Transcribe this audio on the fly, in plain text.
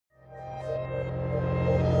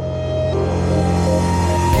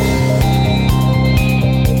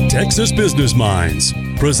Texas Business Minds,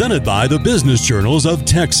 presented by the Business Journals of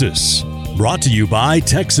Texas. Brought to you by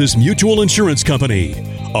Texas Mutual Insurance Company,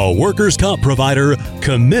 a workers' comp provider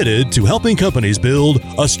committed to helping companies build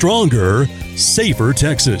a stronger, safer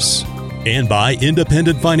Texas. And by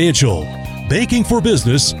Independent Financial, banking for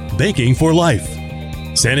business, banking for life.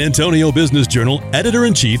 San Antonio Business Journal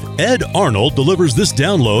Editor-in-Chief Ed Arnold delivers this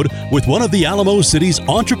download with one of the Alamo City's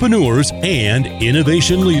entrepreneurs and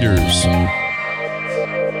innovation leaders.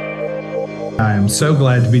 I am so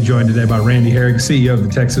glad to be joined today by Randy Harig, CEO of the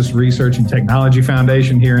Texas Research and Technology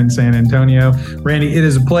Foundation here in San Antonio. Randy, it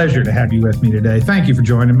is a pleasure to have you with me today. Thank you for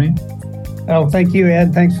joining me. Oh, thank you,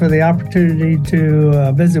 Ed. Thanks for the opportunity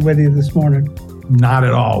to visit with you this morning. Not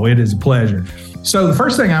at all. It is a pleasure. So the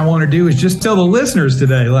first thing I want to do is just tell the listeners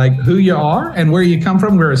today, like, who you are and where you come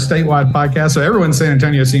from. We're a statewide podcast, so everyone in San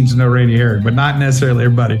Antonio seems to know Randy Harig, but not necessarily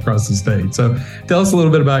everybody across the state. So tell us a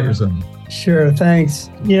little bit about yourself. Sure, thanks.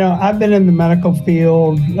 I've been in the medical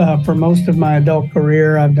field for most of my adult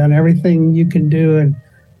career. I've done everything you can do in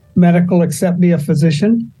medical except be a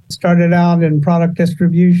physician. Started out in product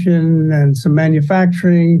distribution and some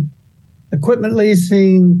manufacturing, equipment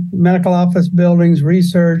leasing, medical office buildings,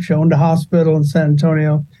 research, owned a hospital in San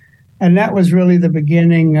Antonio. And that was really the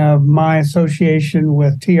beginning of my association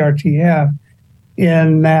with TRTF,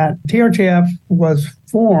 in that TRTF was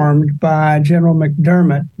formed by General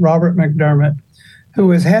McDermott, Robert McDermott, who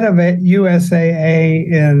was head of USAA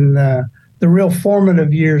in the real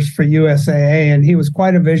formative years for USAA, and he was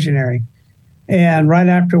quite a visionary. And right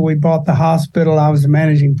after we bought the hospital, I was a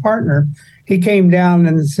managing partner. He came down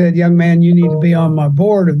and said, "Young man, you need to be on my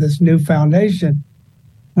board of this new foundation."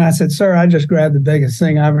 And I said, "Sir, I just grabbed the biggest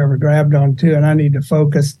thing I've ever grabbed onto, and I need to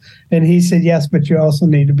focus." And he said, "Yes, but you also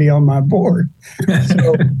need to be on my board."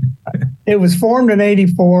 So it was formed in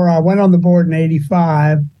 84. I went on the board in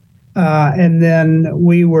 85. And then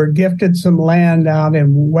we were gifted some land out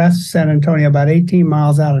in West San Antonio, about 18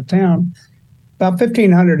 miles out of town, about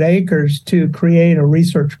 1,500 acres to create a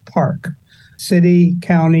research park. City,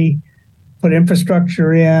 county, put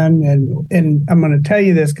infrastructure in. And I'm going to tell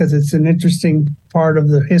you this because it's an interesting part of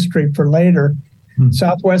the history for later.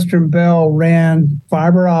 Southwestern Bell ran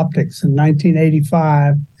fiber optics in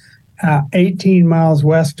 1985, 18 miles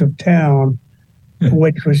west of town,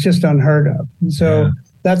 which was just unheard of. So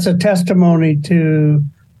that's a testimony to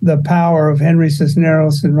the power of Henry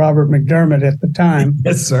Cisneros and Robert McDermott at the time.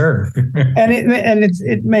 Yes, sir. and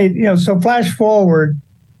it made, so flash forward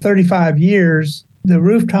 35 years, the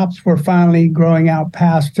rooftops were finally growing out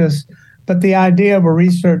past us. But the idea of a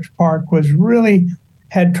research park was really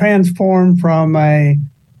had transformed from a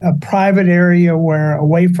private area where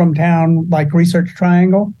away from town, like Research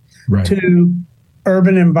Triangle, right, to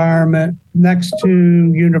urban environment next to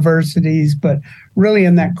universities, but really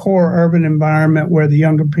in that core urban environment where the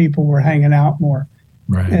younger people were hanging out more.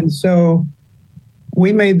 Right. And so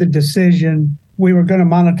we made the decision we were going to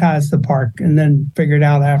monetize the park and then figure it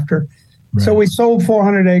out after. Right. So we sold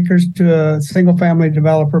 400 acres to a single family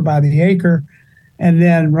developer by the acre. And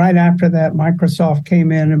then right after that, Microsoft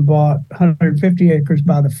came in and bought 150 acres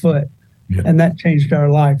by the foot. Yep. And that changed our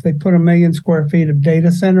life. They put 1 million square feet of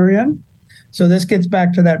data center in. So this gets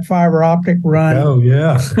back to that fiber optic run. Oh,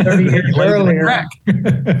 yeah. 30 years earlier.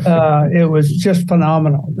 It was just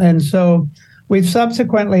phenomenal. And so we've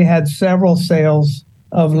subsequently had several sales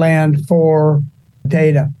of land for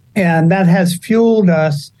data. And that has fueled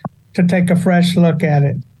us to take a fresh look at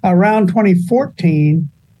it. Around 2014,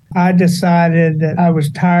 I decided that I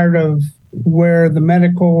was tired of where the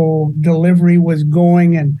medical delivery was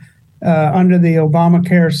going. And under the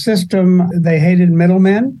Obamacare system, they hated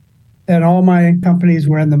middlemen. And all my companies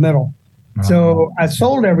were in the middle. So I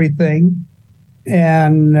sold everything.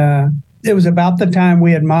 And it was about the time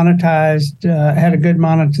we had monetized, had a good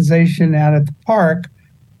monetization out at the park.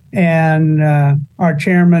 And our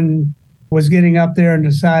chairman was getting up there and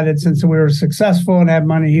decided since we were successful and had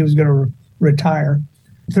money, he was going to retire.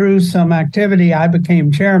 Through some activity, I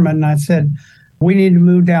became chairman. And I said, we need to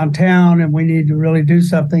move downtown and we need to really do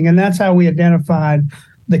something. And that's how we identified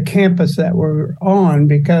the campus that we're on,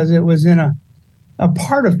 because it was in a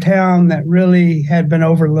part of town that really had been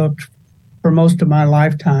overlooked for most of my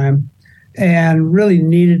lifetime and really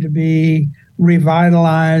needed to be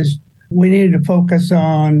revitalized. We needed to focus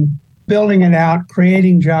on building it out,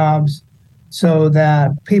 creating jobs so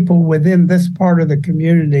that people within this part of the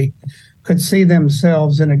community could see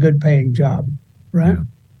themselves in a good paying job, right?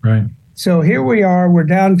 Yeah, right. So here we are, we're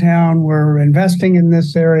downtown, we're investing in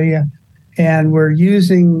this area, and we're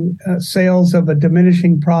using sales of a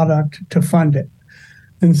diminishing product to fund it.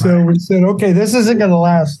 And so we said, okay, this isn't going to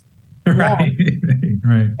last Right.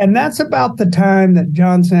 Right. And that's about the time that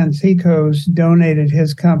John Sansicos donated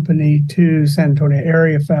his company to San Antonio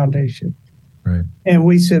Area Foundation. Right. And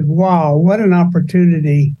we said, wow, what an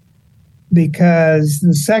opportunity. Because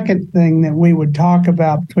the second thing that we would talk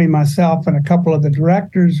about between myself and a couple of the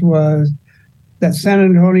directors was that San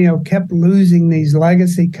Antonio kept losing these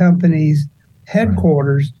legacy companies'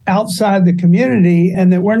 headquarters outside the community,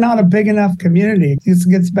 and that we're not a big enough community. This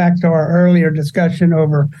gets back to our earlier discussion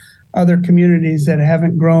over other communities that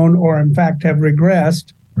haven't grown or, in fact, have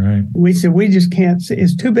regressed. Right. We said, we just can't see.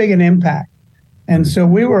 It's too big an impact. And so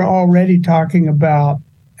we were already talking about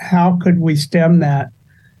how could we stem that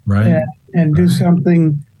and do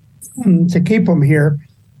something to keep them here.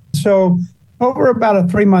 So over about a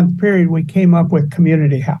 3-month period, we came up with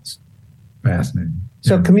Community House. Fascinating.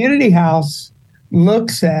 So Community House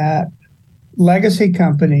looks at legacy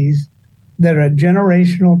companies that are a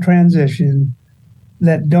generational transition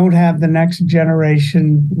that don't have the next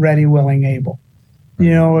generation ready, willing, able. You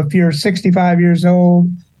know, if you're 65 years old,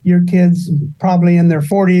 your kids probably in their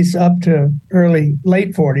 40s up to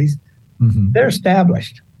late 40s, they're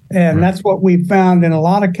established. And that's what we found in a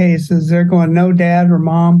lot of cases. They're going, no, dad or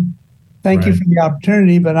mom, thank you for the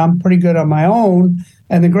opportunity, but I'm pretty good on my own.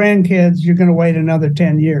 And the grandkids, you're going to wait another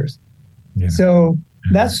 10 years. Yeah. So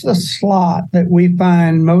that's the slot that we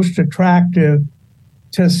find most attractive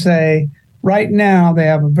to say, right now, they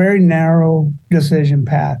have a very narrow decision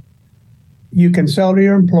path. You can sell to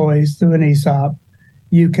your employees through an ESOP.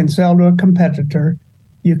 You can sell to a competitor.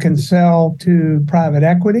 You can sell to private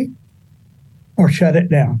equity or shut it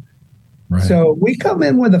down. Right. So we come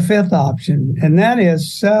in with a fifth option, and that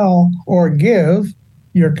is sell or give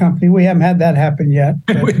your company. We haven't had that happen yet.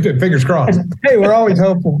 Fingers crossed. Hey, we're always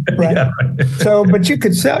hopeful, right? Yeah, right. So, but you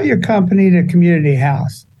could sell your company to Community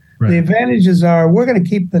House. Right. The advantages are we're going to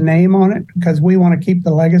keep the name on it because we want to keep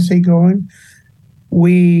the legacy going.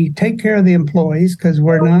 We take care of the employees because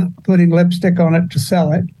we're not putting lipstick on it to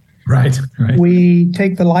sell it. Right. We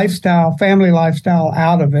take the family lifestyle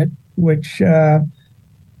out of it, which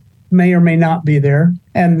may or may not be there.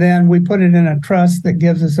 And then we put it in a trust that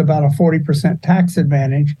gives us about a 40% tax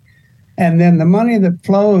advantage. And then the money that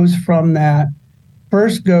flows from that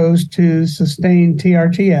first goes to sustain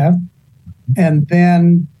TRTF and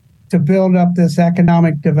then to build up this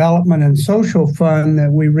economic development and social fund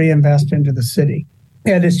that we reinvest into the city.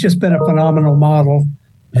 And it's just been a phenomenal model.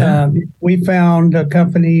 Yeah. We found a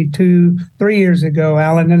company 2-3 years ago,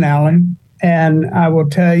 Allen & Allen, and I will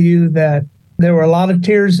tell you that there were a lot of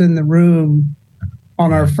tears in the room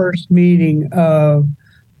on our first meeting of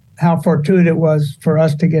how fortuitous it was for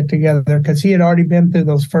us to get together because he had already been through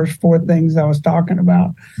those first 4 things I was talking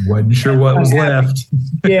about. Wasn't sure what was left.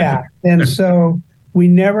 Yeah. And so we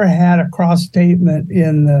never had a cross statement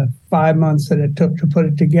in the 5 months that it took to put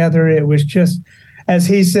it together. It was just, as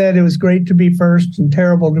he said, it was great to be first and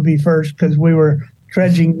terrible to be first because we were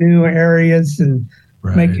dredging new areas and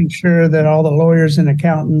making sure that all the lawyers and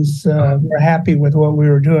accountants were happy with what we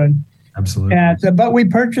were doing. Absolutely. But we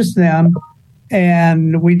purchased them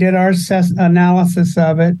and we did our analysis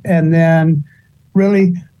of it. And then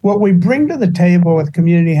really what we bring to the table with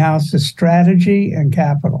Community House is strategy and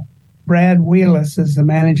capital. Brad Wheelis is the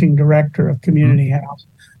managing director of Community House.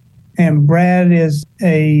 And Brad is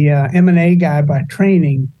a M&A guy by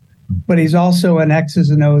training, but he's also an X's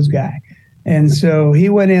and O's guy. And so he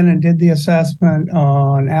went in and did the assessment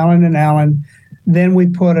on Allen & Allen. Then we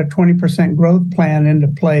put a 20% growth plan into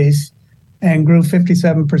place and grew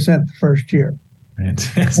 57% the first year.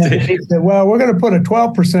 Fantastic. And he said, well, we're going to put a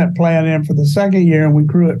 12% plan in for the second year, and we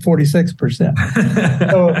grew at 46%.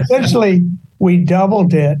 So essentially, we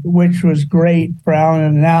doubled it, which was great for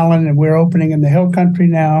Allen & Allen, and we're opening in the Hill Country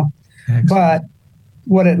now. Excellent. But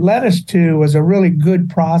what it led us to was a really good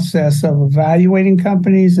process of evaluating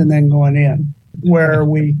companies and then going in, where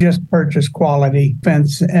we just purchased quality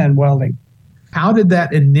fence and welding. How did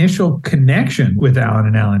that initial connection with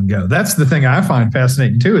Allen & Allen go? That's the thing I find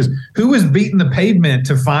fascinating, too, is who was beating the pavement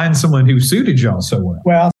to find someone who suited y'all so well?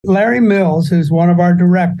 Well, Larry Mills, who's one of our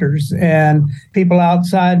directors, and people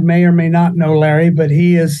outside may or may not know Larry, but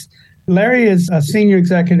Larry is a senior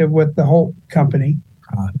executive with the Holt Company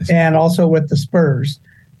and also with the Spurs.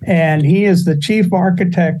 And he is the chief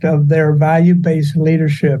architect of their value-based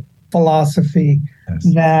leadership philosophy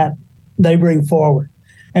that they bring forward.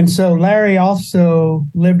 And so Larry also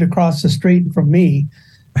lived across the street from me.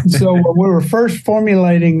 So when we were first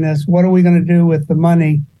formulating this, what are we going to do with the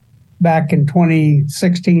money back in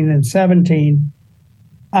 2016 and 17,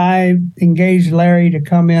 I engaged Larry to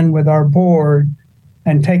come in with our board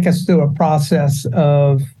and take us through a process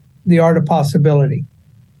of the art of possibility.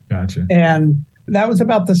 Gotcha. And that was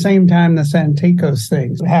about the same time the Santikos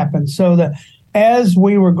things happened. So that as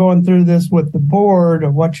we were going through this with the board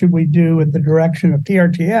of what should we do with the direction of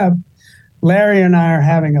TRTF, Larry and I are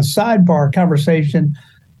having a sidebar conversation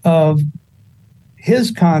of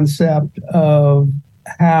his concept of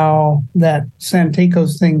how that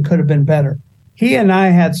Santikos thing could have been better. He and I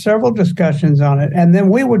had several discussions on it, and then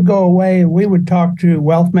we would go away and we would talk to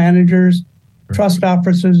wealth managers, trust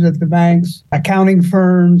officers at the banks, accounting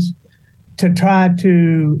firms, to try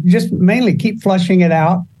to just mainly keep flushing it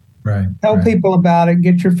out. Right. Tell people about it,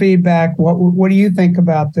 get your feedback. What do you think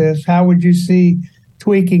about this? How would you see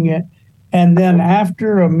tweaking it? And then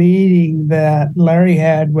after a meeting that Larry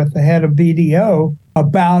had with the head of BDO,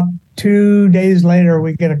 about 2 days later,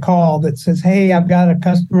 we get a call that says, hey, I've got a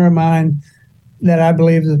customer of mine that I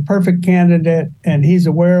believe is a perfect candidate, and he's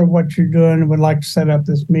aware of what you're doing and would like to set up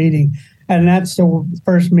this meeting. And that's the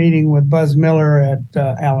first meeting with Buzz Miller at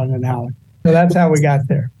Allen & Allen. So that's how we got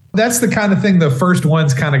there. That's the kind of thing the first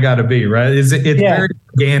one's kind of got to be, right? It's very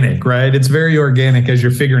organic, right? It's very organic as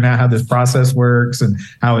you're figuring out how this process works and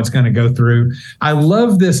how it's going to go through. I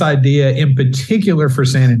love this idea in particular for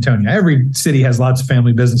San Antonio. Every city has lots of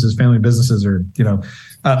family businesses. Family businesses are,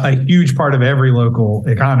 a huge part of every local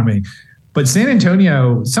economy. But San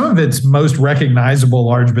Antonio, some of its most recognizable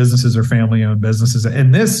large businesses are family-owned businesses.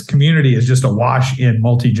 And this community is just awash in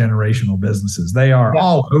multi-generational businesses. They are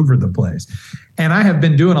all over the place. And I have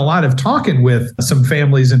been doing a lot of talking with some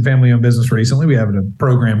families and family-owned business recently. We have a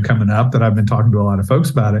program coming up that I've been talking to a lot of folks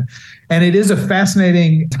about it. And it is a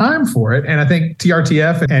fascinating time for it. And I think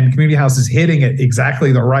TRTF and Community House is hitting at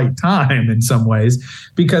exactly the right time in some ways,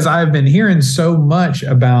 because I've been hearing so much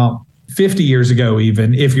about 50 years ago,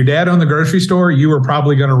 even, if your dad owned the grocery store, you were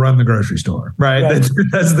probably going to run the grocery store, right?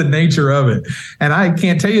 That's the nature of it. And I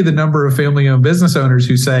can't tell you the number of family-owned business owners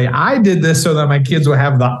who say, I did this so that my kids would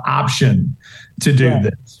have the option to do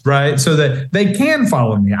this, right? So that they can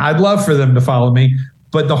follow me. I'd love for them to follow me.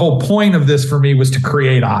 But the whole point of this for me was to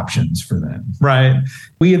create options for them, right?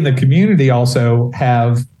 We in the community also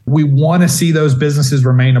we want to see those businesses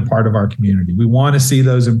remain a part of our community. We want to see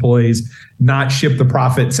those employees not ship the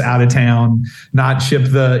profits out of town, not ship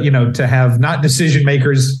to have not decision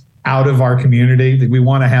makers out of our community, that we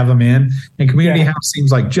want to have them in. And Community House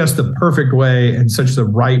seems like just the perfect way and such the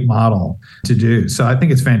right model to do. So I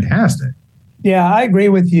think it's fantastic. Yeah, I agree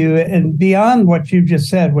with you. And beyond what you've just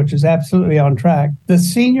said, which is absolutely on track, the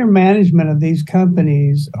senior management of these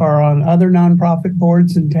companies are on other nonprofit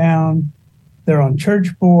boards in town. They're on church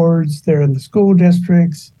boards. They're in the school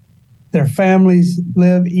districts. Their families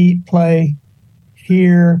live, eat, play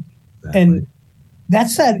here. Exactly. And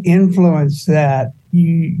that's that influence that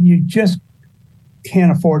you just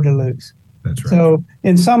can't afford to lose. That's right. So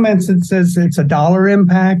in some instances, it's a dollar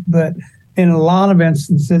impact, but in a lot of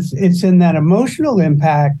instances, it's in that emotional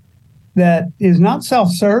impact that is not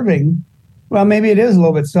self-serving. Well, maybe it is a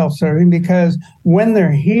little bit self-serving, because when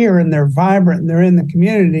they're here and they're vibrant and they're in the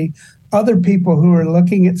community, other people who are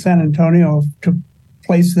looking at San Antonio to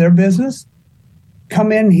place their business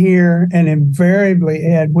come in here, and invariably,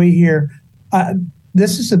 Ed, we hear,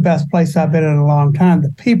 this is the best place I've been in a long time.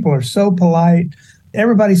 The people are so polite.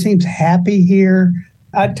 Everybody seems happy here.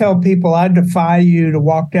 I tell people I defy you to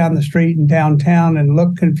walk down the street in downtown and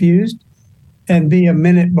look confused and be a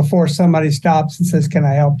minute before somebody stops and says, can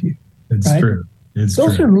I help you? It's true.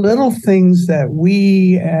 Those are little things that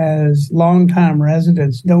we as longtime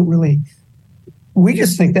residents we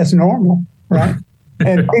just think that's normal, right?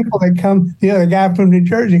 And people that come, the other guy from New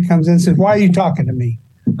Jersey comes in and says, why are you talking to me?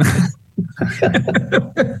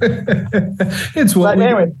 It's what we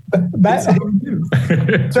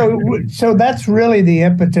do. So that's really the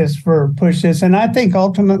impetus for push this. And I think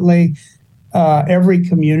ultimately every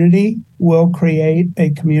community will create a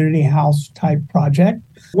community house type project.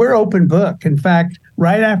 We're open book. In fact,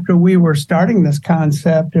 right after we were starting this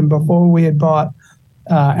concept and before we had bought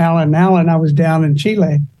Allen & Allen, I was down in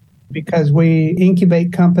Chile because we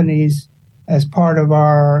incubate companies as part of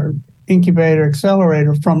our incubator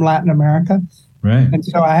accelerator from Latin America. Right. And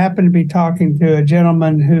so I happened to be talking to a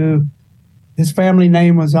gentleman who his family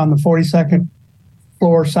name was on the 42nd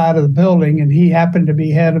floor side of the building, and he happened to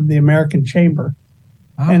be head of the American Chamber.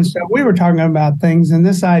 Oh. And so we were talking about things, and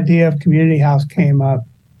this idea of community house came up.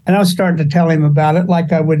 And I was starting to tell him about it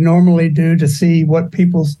like I would normally do to see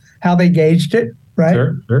how they gauged it, right?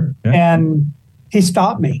 Sure. Yeah. And he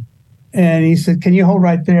stopped me. And he said, can you hold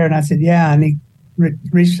right there? And I said, yeah. And he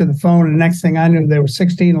reached to the phone, and the next thing I knew, there were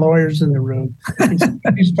 16 lawyers in the room. He said,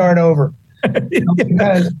 you start over.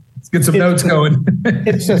 Because let's get some notes going.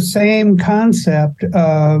 It's the same concept,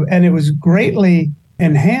 and it was greatly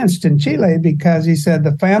enhanced in Chile because he said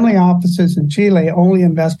the family offices in Chile only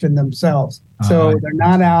invest in themselves. So they're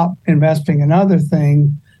not out investing in other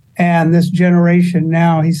things. And this generation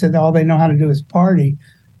now, he said, all they know how to do is party.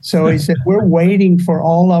 So he said, we're waiting for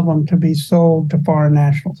all of them to be sold to foreign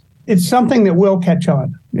nationals. It's something that will catch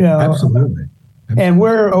on. Absolutely. And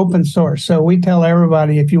we're open source. So we tell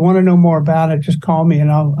everybody, if you want to know more about it, just call me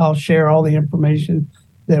and I'll share all the information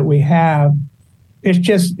that we have.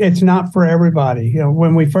 It's not for everybody.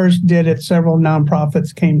 When we first did it, several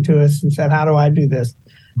nonprofits came to us and said, how do I do this?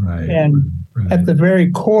 Right. And at the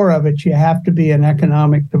very core of it, you have to be an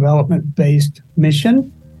economic development-based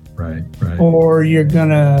mission. Right. Or you're going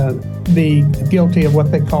to be guilty of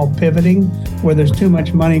what they call pivoting, where there's too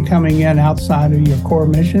much money coming in outside of your core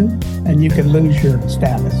mission, and you could lose your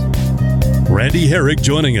status. Randy Harig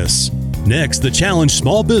joining us. Next, the challenge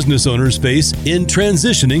small business owners face in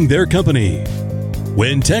transitioning their company.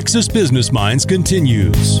 When Texas Business Minds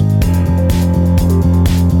continues.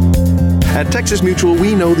 At Texas Mutual,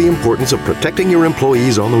 we know the importance of protecting your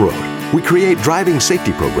employees on the road. We create driving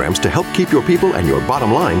safety programs to help keep your people and your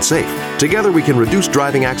bottom line safe. Together, we can reduce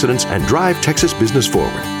driving accidents and drive Texas business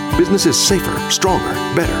forward. Business is safer, stronger,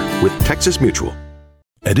 better with Texas Mutual.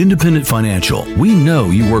 At Independent Financial, we know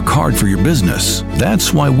you work hard for your business.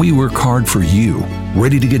 That's why we work hard for you.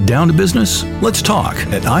 Ready to get down to business? Let's talk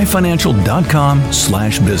at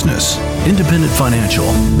ifinancial.com/business. Independent Financial.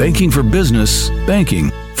 Banking for business.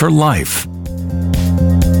 Banking for life.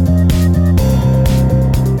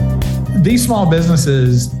 These small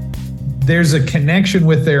businesses, there's a connection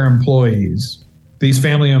with their employees. These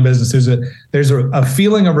family-owned businesses, there's a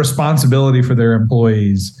feeling of responsibility for their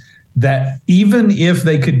employees that even if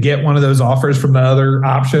they could get one of those offers from the other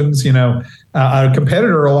options, a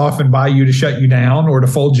competitor will often buy you to shut you down or to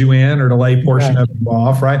fold you in or to lay a portion of you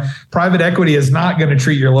off, right? Private equity is not going to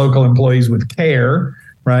treat your local employees with care,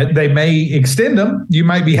 right? They may extend them. You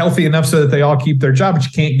might be healthy enough so that they all keep their job, but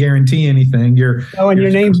you can't guarantee anything. Your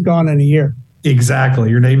name's gone in a year.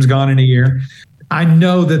 Exactly. Your name's gone in a year. I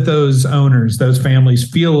know that those owners, those families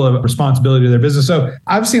feel a responsibility to their business. So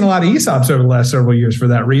I've seen a lot of ESOPs over the last several years for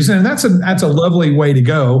that reason. And that's a lovely way to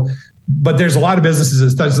go. But there's a lot of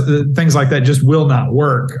businesses that things like that just will not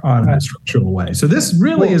work on a structural way. So this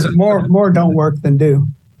really is more don't work than do.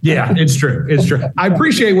 Yeah, it's true. It's true. I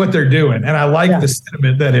appreciate what they're doing, and I like the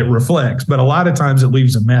sentiment that it reflects. But a lot of times it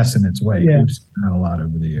leaves a mess in its wake. We've seen that a lot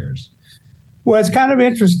over the years. Well, it's kind of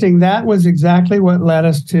interesting. That was exactly what led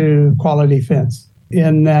us to Quality Fence.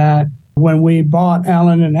 In that, when we bought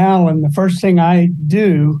Allen & Allen, the first thing I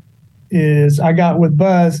do is I got with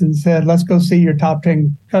Buzz and said, let's go see your top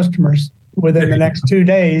 10 customers within the next 2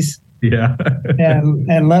 days. Yeah.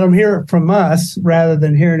 and let them hear it from us rather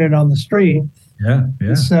than hearing it on the street. Yeah.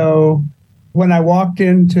 So when I walked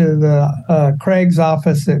into the Craig's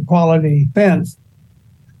office at Quality Fence,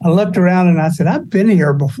 I looked around and I said, I've been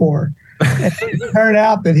here before. And it turned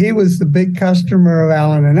out that he was the big customer of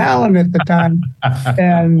Allen & Allen at the time.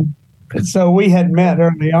 And so we had met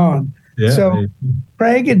early on. Yeah, so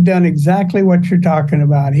Craig had done exactly what you're talking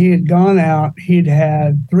about. He had gone out. He'd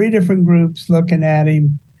had 3 different groups looking at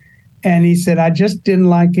him. And he said, I just didn't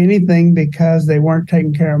like anything because they weren't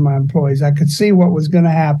taking care of my employees. I could see what was going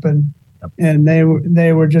to happen. And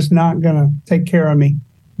they were just not going to take care of me.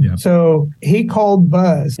 Yep. So he called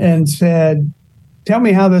Buzz and said, tell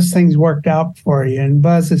me how this thing's worked out for you. And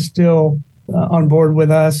Buzz is still on board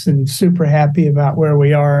with us and super happy about where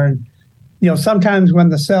we are. And, sometimes when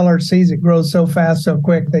the seller sees it grows so fast, so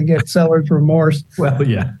quick, they get seller's remorse. Well,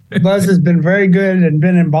 yeah. Buzz has been very good and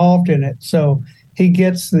been involved in it. So he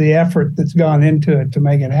gets the effort that's gone into it to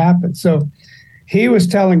make it happen. So he was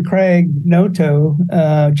telling Craig Noto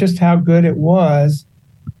just how good it was.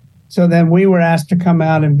 So then we were asked to come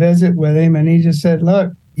out and visit with him. And he just said,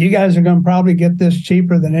 look, you guys are going to probably get this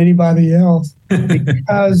cheaper than anybody else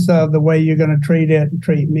because of the way you're going to treat it and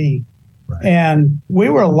treat me. Right. And we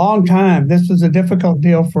were a long time. This was a difficult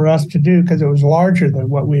deal for us to do because it was larger than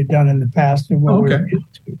what we had done in the past and what we were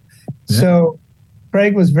used to. Yeah. So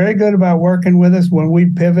Craig was very good about working with us when we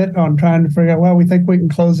pivot on trying to figure out, well, we think we can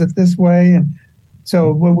close it this way. And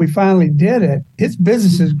so when we finally did it, his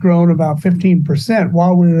business has grown about 15%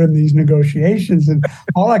 while we were in these negotiations. And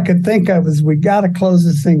all I could think of is we got to close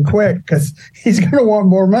this thing quick because he's going to want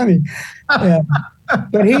more money. But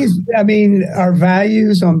our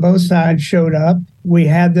values on both sides showed up. We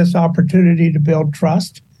had this opportunity to build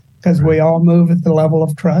trust because we all move at the level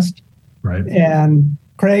of trust. Right. And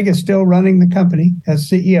Craig is still running the company as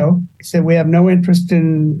CEO. He said, we have no interest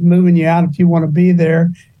in moving you out if you want to be there.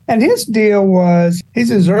 And his deal was,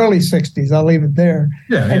 he's in his early 60s. I'll leave it there.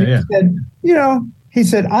 Yeah, and he said, He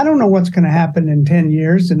said, I don't know what's going to happen in 10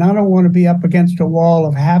 years, and I don't want to be up against a wall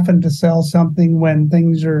of having to sell something when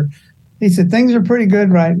things are pretty good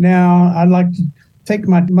right now. I'd like to take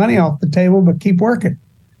my money off the table, but keep working.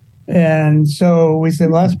 And so we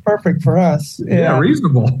said, well, that's perfect for us. Yeah,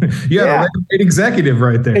 reasonable. Yeah, a great executive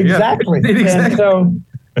right there. Exactly. Yeah,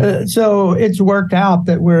 And so it's worked out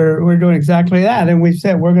that we're doing exactly that. And we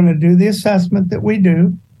said we're going to do the assessment that we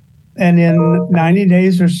do. And in 90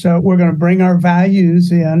 days or so, we're going to bring our values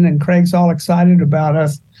in. And Craig's all excited about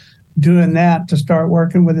us doing that to start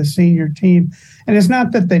working with a senior team. And it's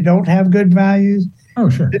not that they don't have good values. Oh,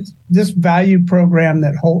 sure. This value program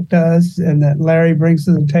that Holt does and that Larry brings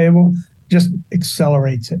to the table just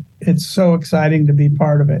accelerates it. It's so exciting to be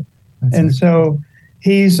part of it. So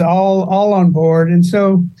he's all on board. And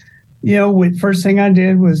so, first thing I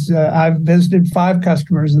did was I've visited 5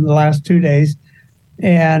 customers in the last 2 days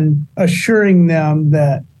and assuring them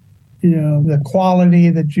that, the quality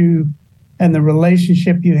that you and the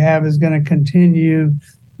relationship you have is going to continue,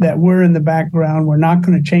 that we're in the background. We're not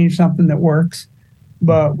going to change something that works,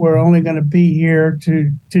 but we're only going to be here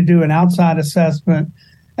to do an outside assessment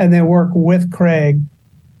and then work with Craig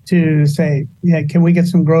to say, can we get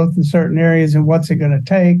some growth in certain areas and what's it going to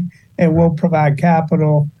take? And we'll provide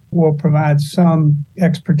capital. We'll provide some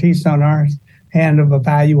expertise on our hand of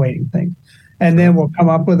evaluating things. And then we'll come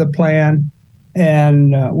up with a plan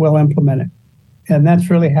and we'll implement it. And that's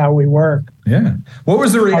really how we work. Yeah. What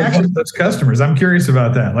was the reaction of those customers? I'm curious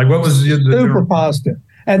about that. Like, what was super positive.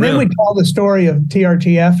 And then we tell the story of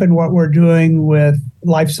TRTF and what we're doing with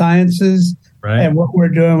life sciences and what we're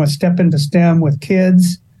doing with Step into STEM with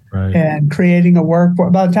kids and creating a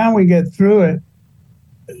workforce. By the time we get through it,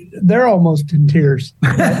 they're almost in tears.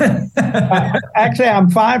 Actually, I'm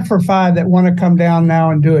 5 for 5 that want to come down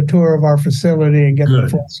now and do a tour of our facility and get the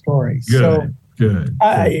full story. Good.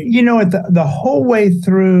 The whole way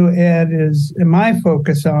through, Ed, and my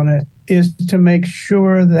focus on it is to make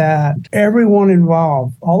sure that everyone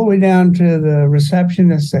involved, all the way down to the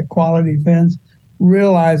receptionist at Quality Fence,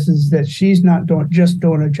 realizes that she's not just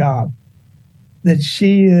doing a job, that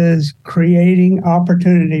she is creating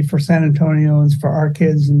opportunity for San Antonians, for our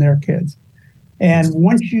kids and their kids. And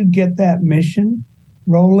once you get that mission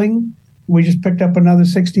rolling, we just picked up another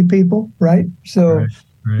 60 people, right? So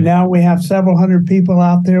now we have several hundred people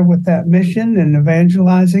out there with that mission and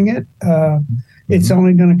evangelizing it. It's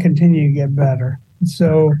only going to continue to get better.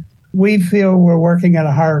 So we feel we're working at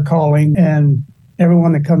a higher calling, and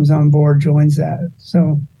everyone that comes on board joins that.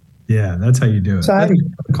 So yeah, that's how you do it. That's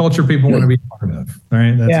the culture people want to be a part of. All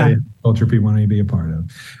right. That's how culture people want to be a part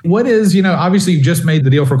of. What is, obviously you just made the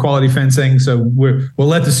deal for Quality Fencing, so we'll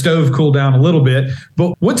let the stove cool down a little bit.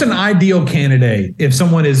 But what's an ideal candidate if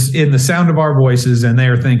someone is in the sound of our voices and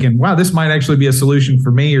they're thinking, wow, this might actually be a solution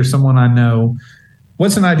for me or someone I know?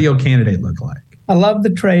 What's an ideal candidate look like? I love the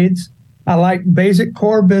trades. I like basic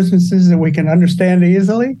core businesses that we can understand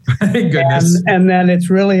easily. Thank goodness. And then it's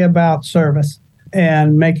really about service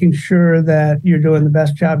and making sure that you're doing the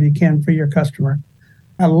best job you can for your customer.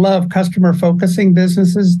 I love customer focusing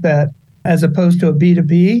businesses that, as opposed to a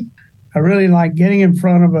B2B, I really like getting in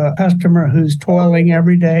front of a customer who's toiling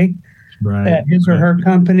every day at his or her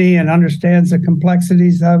company and understands the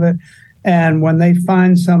complexities of it. And when they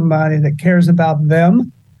find somebody that cares about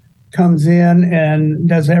them, comes in and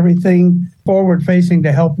does everything forward facing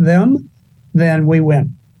to help them, then we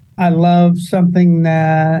win. I love something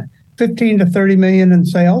that 15 to 30 million in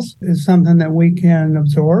sales is something that we can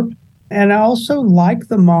absorb. And I also like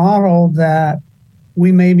the model that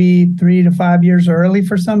we may be 3 to 5 years early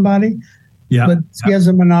for somebody, but it gives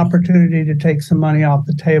them an opportunity to take some money off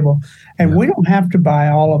the table. And we don't have to buy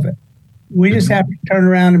all of it. We just have to turn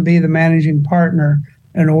around and be the managing partner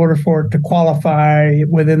in order for it to qualify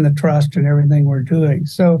within the trust and everything we're doing.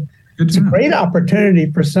 So it's a great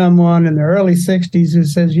opportunity for someone in their early 60s who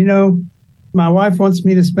says, my wife wants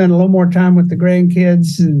me to spend a little more time with the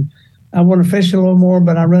grandkids and I want to fish a little more,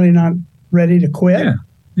 but I'm really not ready to quit.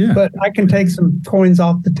 Yeah. But I can take some coins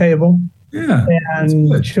off the table. Yeah.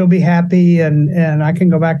 And she'll be happy and I can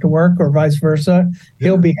go back to work, or vice versa.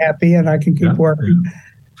 He'll be happy and I can keep working.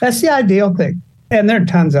 That's the ideal thing. And there are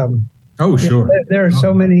tons of them. Oh, sure. There are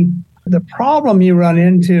so many. The problem you run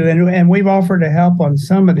into, and we've offered to help on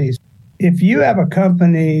some of these, if you have a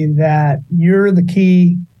company that you're the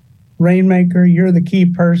key rainmaker, you're the key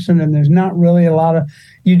person, and there's not really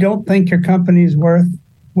you don't think your company is worth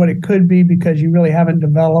what it could be because you really haven't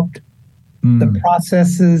developed the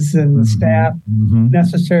processes and the staff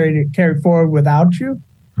necessary to carry forward without you.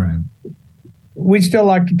 Right. We'd still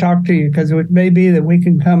like to talk to you because it may be that we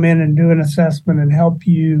can come in and do an assessment and help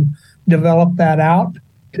you develop that out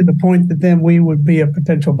to the point that then we would be a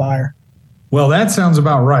potential buyer. Well, that sounds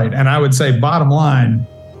about right. And I would say bottom line,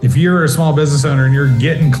 if you're a small business owner and you're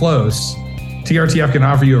getting close, TRTF can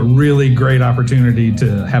offer you a really great opportunity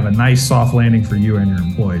to have a nice soft landing for you and your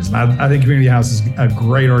employees. And I think Community House is a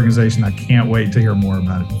great organization. I can't wait to hear more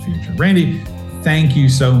about it in the future. Randy, thank you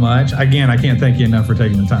so much. Again, I can't thank you enough for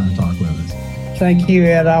taking the time to talk with us. Thank you,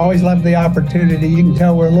 Ed. I always love the opportunity. You can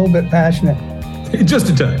tell we're a little bit passionate. Just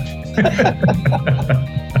a touch.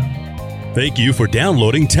 Thank you for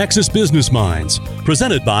downloading Texas Business Minds,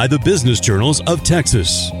 presented by the Business Journals of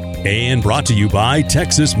Texas, and brought to you by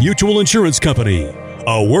Texas Mutual Insurance Company,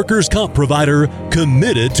 a workers' comp provider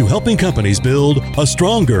committed to helping companies build a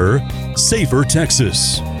stronger, safer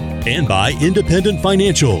Texas, and by Independent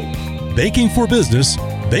Financial, banking for business,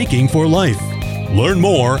 banking for life. Learn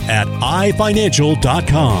more at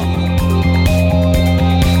ifinancial.com.